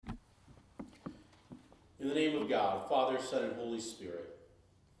In the name of God, Father, Son, and Holy Spirit.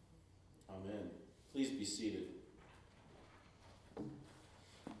 Amen. Please be seated.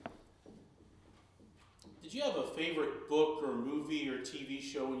 Did you have a favorite book or movie or TV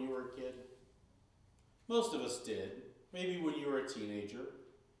show when you were a kid? Most of us did. Maybe when you were a teenager.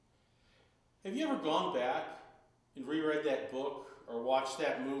 Have you ever gone back and reread that book or watched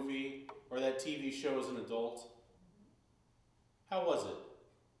that movie or that TV show as an adult? How was it?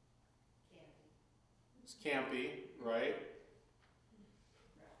 It's campy, right?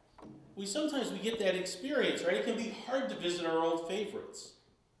 Sometimes we get that experience, right? It can be hard to visit our old favorites.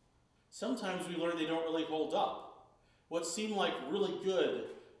 Sometimes we learn they don't really hold up. What seemed like really good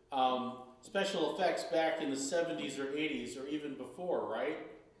special effects back in the 70s or 80s or even before, right?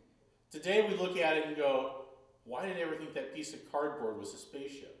 Today we look at it and go, why did I ever think that piece of cardboard was a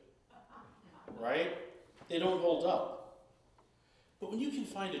spaceship? Right? They don't hold up. But when you can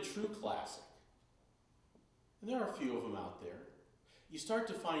find a true classic, and there are a few of them out there, you start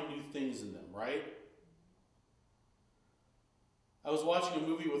to find new things in them, right? I was watching a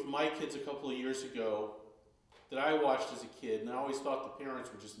movie with my kids a couple of years ago that I watched as a kid, and I always thought the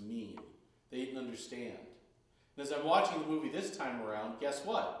parents were just mean. They didn't understand. And as I'm watching the movie this time around, guess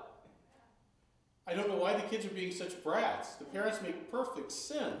what? I don't know why the kids are being such brats. The parents make perfect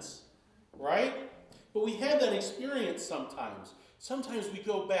sense, right? But we have that experience sometimes. Sometimes we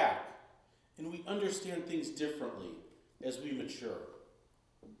go back and we understand things differently as we mature.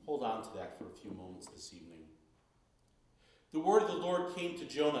 Hold on to that for a few moments this evening. The word of the Lord came to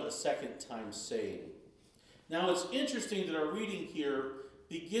Jonah a second time, saying. Now it's interesting that our reading here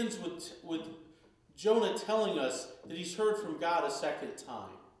begins with Jonah telling us that he's heard from God a second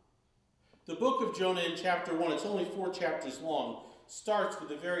time. The book of Jonah in chapter 1, it's only 4 chapters long, starts with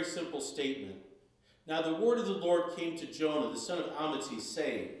a very simple statement. Now the word of the Lord came to Jonah, the son of Amittai,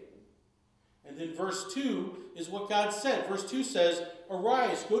 saying. And then verse 2 is what God said. Verse 2 says,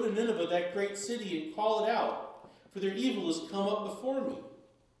 Arise, go to Nineveh, that great city, and call it out, for their evil has come up before me.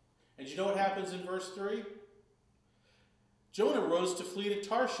 And you know what happens in verse 3? Jonah rose to flee to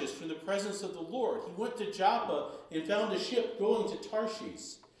Tarshish from the presence of the Lord. He went to Joppa and found a ship going to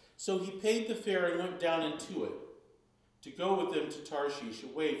Tarshish. So he paid the fare and went down into it, to go with them to Tarshish,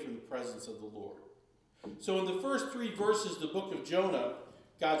 away from the presence of the Lord. So in the first 3 verses of the book of Jonah,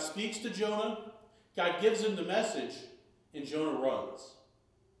 God speaks to Jonah, God gives him the message, and Jonah runs.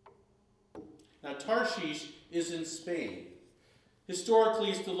 Now Tarshish is in Spain.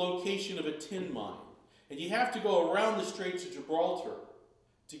 Historically, it's the location of a tin mine. And you have to go around the Straits of Gibraltar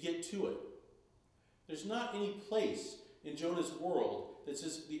to get to it. There's not any place in Jonah's world that's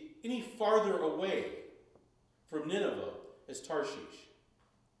any farther away from Nineveh as Tarshish.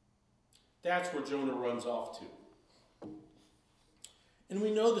 That's where Jonah runs off to. And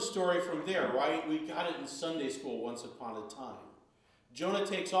we know the story from there, right? We got it in Sunday school once upon a time. Jonah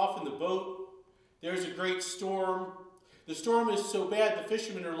takes off in the boat. There's a great storm. The storm is so bad, the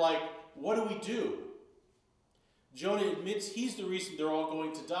fishermen are like, what do we do? Jonah admits he's the reason they're all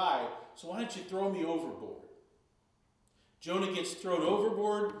going to die, so why don't you throw me overboard? Jonah gets thrown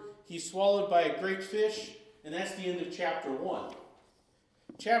overboard. He's swallowed by a great fish, and that's the end of chapter 1.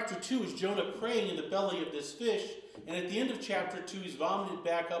 Chapter 2 is Jonah praying in the belly of this fish, and at the end of chapter 2, he's vomited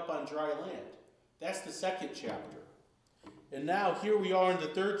back up on dry land. That's the second chapter. And now here we are in the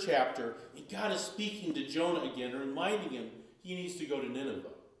 3rd chapter, and God is speaking to Jonah again, reminding him he needs to go to Nineveh.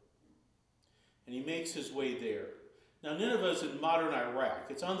 And he makes his way there. Now Nineveh is in modern Iraq.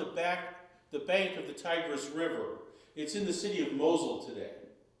 It's on the bank of the Tigris River. It's in the city of Mosul today.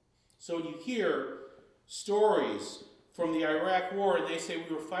 So when you hear stories from the Iraq War, and they say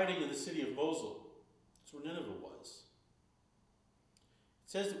we were fighting in the city of Mosul, that's where Nineveh was.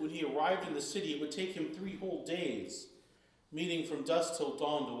 It says that when he arrived in the city, it would take him 3 whole days, meaning from dusk till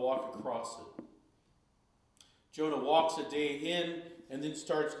dawn, to walk across it. Jonah walks a day in and then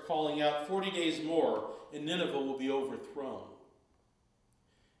starts calling out, 40 days more, and Nineveh will be overthrown.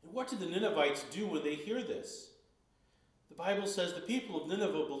 And what did the Ninevites do when they hear this? The Bible says the people of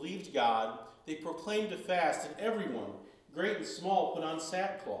Nineveh believed God. They proclaimed a fast, and everyone, great and small, put on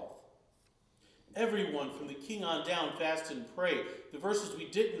sackcloth. Everyone from the king on down fasted and prayed. The verses we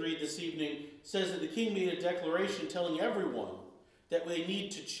didn't read this evening says that the king made a declaration telling everyone that they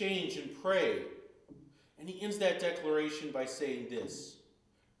need to change and pray. And he ends that declaration by saying this,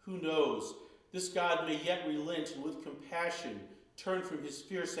 who knows, this God may yet relent and with compassion turn from his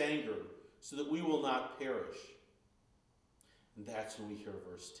fierce anger so that we will not perish. And that's when we hear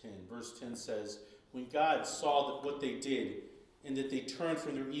verse 10. Verse 10 says, when God saw that what they did and that they turned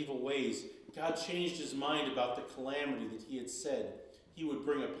from their evil ways, God changed his mind about the calamity that he had said he would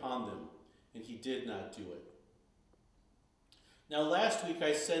bring upon them. and he did not do it. Now, last week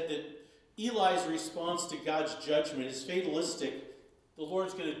I said that Eli's response to God's judgment is fatalistic. The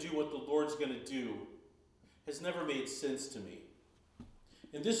Lord's going to do what the Lord's going to do has never made sense to me.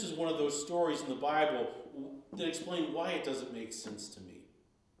 And this is one of those stories in the Bible that explain why it doesn't make sense to me.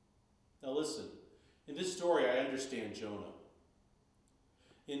 Now listen, in this story I understand Jonah.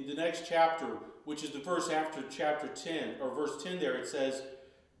 In the next chapter, which is the verse after chapter 10, or verse 10 there, it says,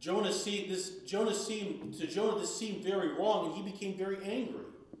 this seemed very wrong, and he became very angry.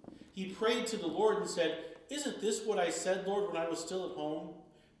 He prayed to the Lord and said, "Isn't this what I said, Lord, when I was still at home?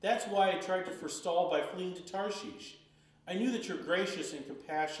 That's why I tried to forestall by fleeing to Tarshish. I knew that you're gracious and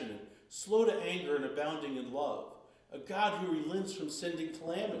compassionate, slow to anger and abounding in love, a God who relents from sending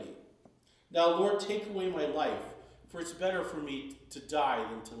calamity. Now, Lord, take away my life, for it's better for me to die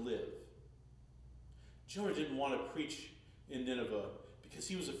than to live." Jonah didn't want to preach in Nineveh because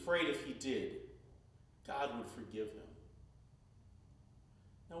he was afraid if he did, God would forgive him.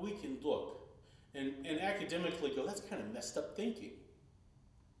 Now we can look and academically go, that's kind of messed up thinking.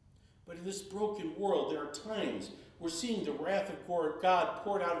 But in this broken world, there are times we're seeing the wrath of God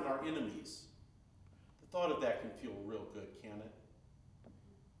poured out on our enemies. The thought of that can feel real good, can't it?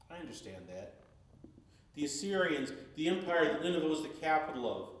 I understand that. The Assyrians, the empire that Nineveh was the capital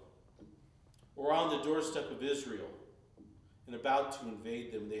of, were on the doorstep of Israel and about to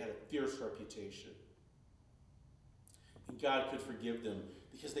invade them. They had a fierce reputation. And God could forgive them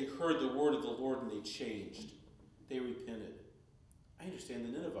because they heard the word of the Lord and they changed. They repented. I understand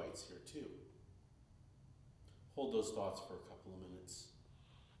the Ninevites here too. Hold those thoughts for a couple of minutes.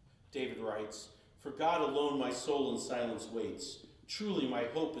 David writes, "For God alone my soul in silence waits. Truly my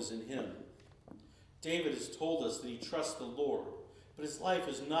hope is in him." David has told us that he trusts the Lord, but his life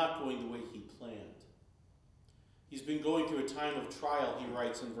is not going the way he planned. He's been going through a time of trial, he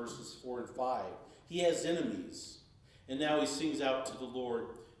writes in verses 4 and 5. He has enemies, and now he sings out to the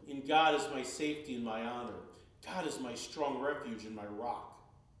Lord, "In God is my safety and my honor. God is my strong refuge and my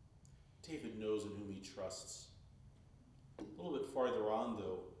rock." David knows in whom he trusts. A little bit farther on,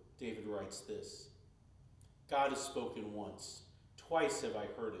 though, David writes this, "God has spoken once, twice have I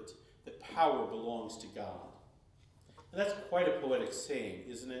heard it, that power belongs to God." And that's quite a poetic saying,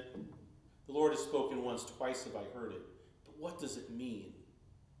 isn't it? The Lord has spoken once, twice have I heard it. But what does it mean?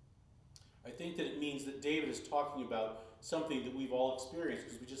 I think that it means that David is talking about something that we've all experienced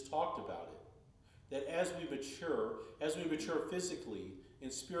because we just talked about it. That as we mature physically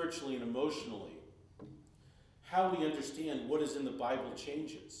and spiritually and emotionally, how we understand what is in the Bible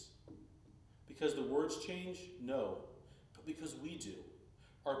changes. Because the words change? No. But because we do.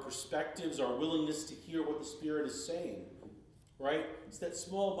 Our perspectives, our willingness to hear what the Spirit is saying, right? It's that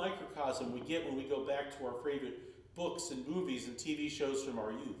small microcosm we get when we go back to our favorite books and movies and TV shows from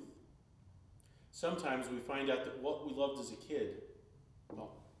our youth. Sometimes we find out that what we loved as a kid,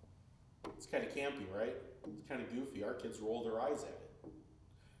 well, it's kind of campy, right? It's kind of goofy. Our kids roll their eyes at it.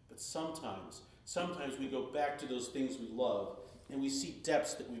 But sometimes we go back to those things we love and we see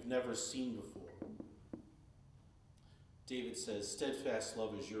depths that we've never seen before. David says, "Steadfast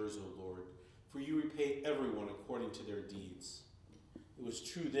love is yours, O Lord, for you repay everyone according to their deeds." It was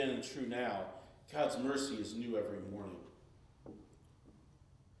true then and true now. God's mercy is new every morning.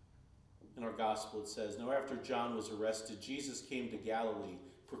 In our gospel it says, "Now after John was arrested, Jesus came to Galilee,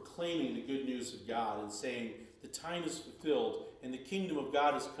 proclaiming the good news of God and saying, 'The time is fulfilled and the kingdom of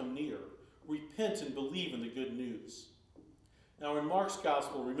God has come near. Repent and believe in the good news.'" Now in Mark's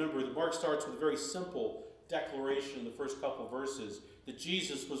gospel, remember that Mark starts with a very simple declaration in the first couple verses that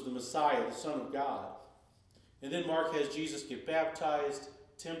Jesus was the Messiah, the Son of God. And then Mark has Jesus get baptized,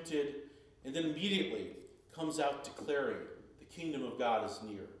 tempted, and then immediately comes out declaring the kingdom of God is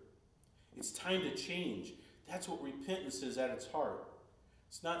near. It's time to change. That's what repentance is at its heart.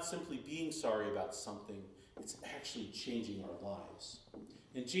 It's not simply being sorry about something, it's actually changing our lives.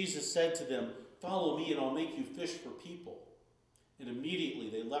 And Jesus said to them, "Follow me and I'll make you fish for people." And immediately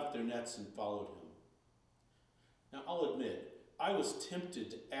they left their nets and followed him. Now I'll admit, I was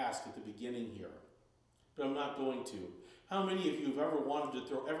tempted to ask at the beginning here, but I'm not going to. How many of you have ever wanted to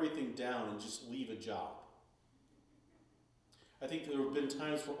throw everything down and just leave a job? I think there have been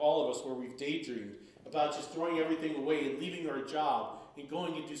times for all of us where we've daydreamed about just throwing everything away and leaving our job and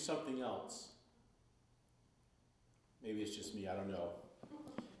going and do something else. Maybe it's just me, I don't know.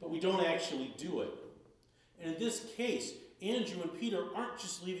 But we don't actually do it. And in this case, Andrew and Peter aren't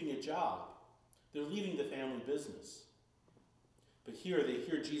just leaving a job. They're leaving the family business. But here they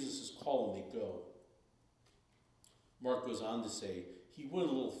hear Jesus' call and they go. Mark goes on to say, "He went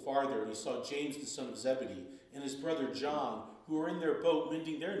a little farther and he saw James the son of Zebedee and his brother John, who were in their boat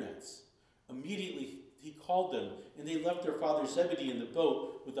mending their nets. Immediately he called them, and they left their father Zebedee in the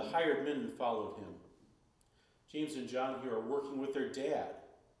boat with the hired men and followed him. James and John here are working with their dad,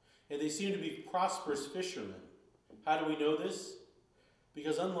 and they seem to be prosperous fishermen. How do we know this?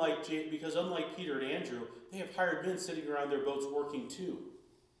 Because unlike Peter and Andrew, they have hired men sitting around their boats working too.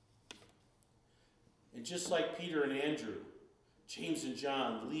 And just like Peter and Andrew, James and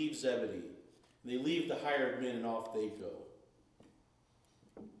John leave Zebedee, and they leave the hired men, and off they go.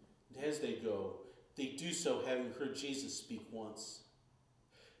 And as they go, they do so having heard Jesus speak once.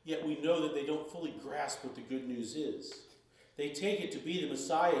 Yet we know that they don't fully grasp what the good news is. They take it to be the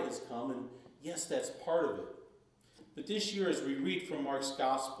Messiah has come, and yes, that's part of it. But this year, as we read from Mark's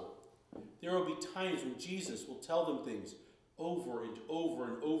Gospel, there will be times when Jesus will tell them things over and over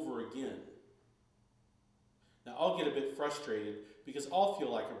and over again. Now, I'll get a bit frustrated because I'll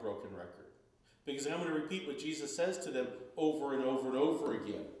feel like a broken record, because I'm going to repeat what Jesus says to them over and over and over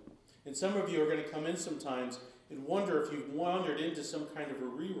again. And some of you are going to come in sometimes and wonder if you've wandered into some kind of a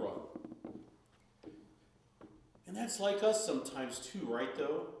rerun. And that's like us sometimes too, right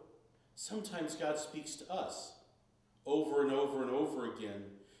though? Sometimes God speaks to us over and over and over again,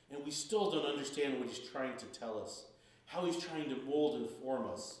 and we still don't understand what he's trying to tell us, how he's trying to mold and form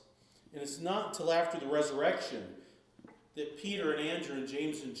us. And it's not until after the resurrection that Peter and Andrew and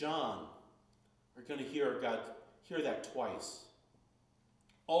James and John are going to hear that twice.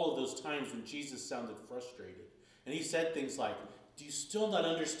 All of those times when Jesus sounded frustrated. And he said things like, "Do you still not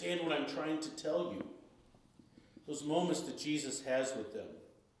understand what I'm trying to tell you?" Those moments that Jesus has with them,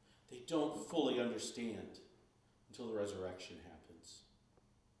 they don't fully understand until the resurrection happens.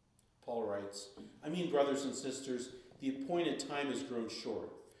 Paul writes, brothers and sisters, the appointed time has grown short.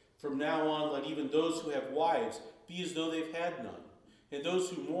 From now on, let even those who have wives be as though they've had none, and those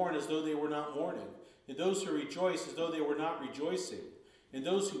who mourn as though they were not mourning, and those who rejoice as though they were not rejoicing, and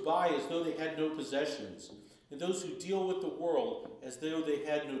those who buy as though they had no possessions, and those who deal with the world as though they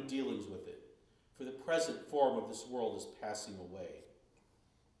had no dealings with it. For the present form of this world is passing away.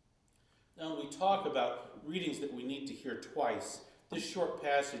 Now, when we talk about readings that we need to hear twice, this short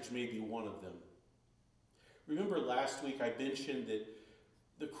passage may be one of them. Remember last week I mentioned that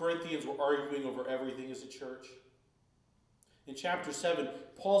the Corinthians were arguing over everything as a church? In chapter 7,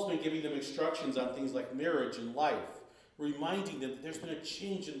 Paul's been giving them instructions on things like marriage and life, reminding them that there's been a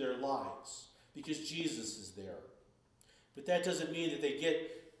change in their lives because Jesus is there. But that doesn't mean that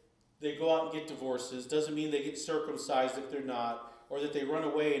they go out and get divorces, doesn't mean they get circumcised if they're not, or that they run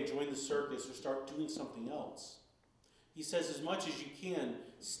away and join the circus or start doing something else. He says, as much as you can,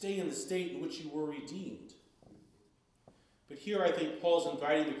 stay in the state in which you were redeemed. But here I think Paul's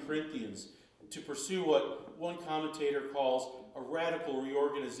inviting the Corinthians to pursue what one commentator calls a radical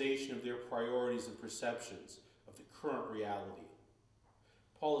reorganization of their priorities and perceptions of the current reality.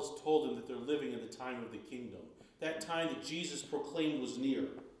 Paul has told them that they're living in the time of the kingdom. That time that Jesus proclaimed was near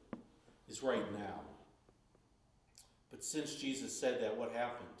is right now. But since Jesus said that, what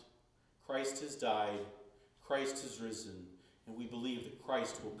happened? Christ has died, Christ has risen, and we believe that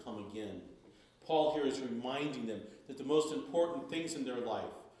Christ will come again. Paul here is reminding them that the most important things in their life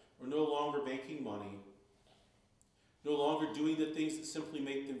are no longer making money, no longer doing the things that simply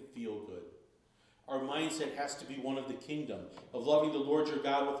make them feel good. Our mindset has to be one of the kingdom, of loving the Lord your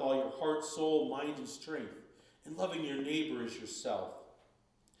God with all your heart, soul, mind, and strength, and loving your neighbor as yourself.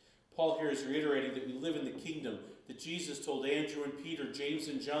 Paul here is reiterating that we live in the kingdom that Jesus told Andrew and Peter, James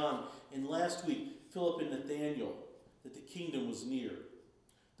and John, and last week, Philip and Nathanael, that the kingdom was near.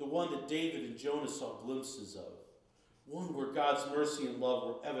 The one that David and Jonah saw glimpses of. One where God's mercy and love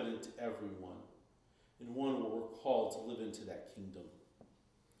were evident to everyone. And one where we're called to live into that kingdom.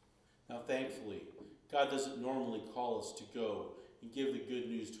 Now, thankfully, God doesn't normally call us to go and give the good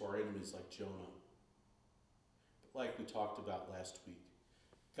news to our enemies like Jonah. But like we talked about last week,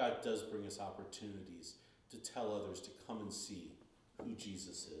 God does bring us opportunities to tell others to come and see who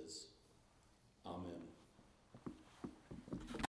Jesus is. Amen.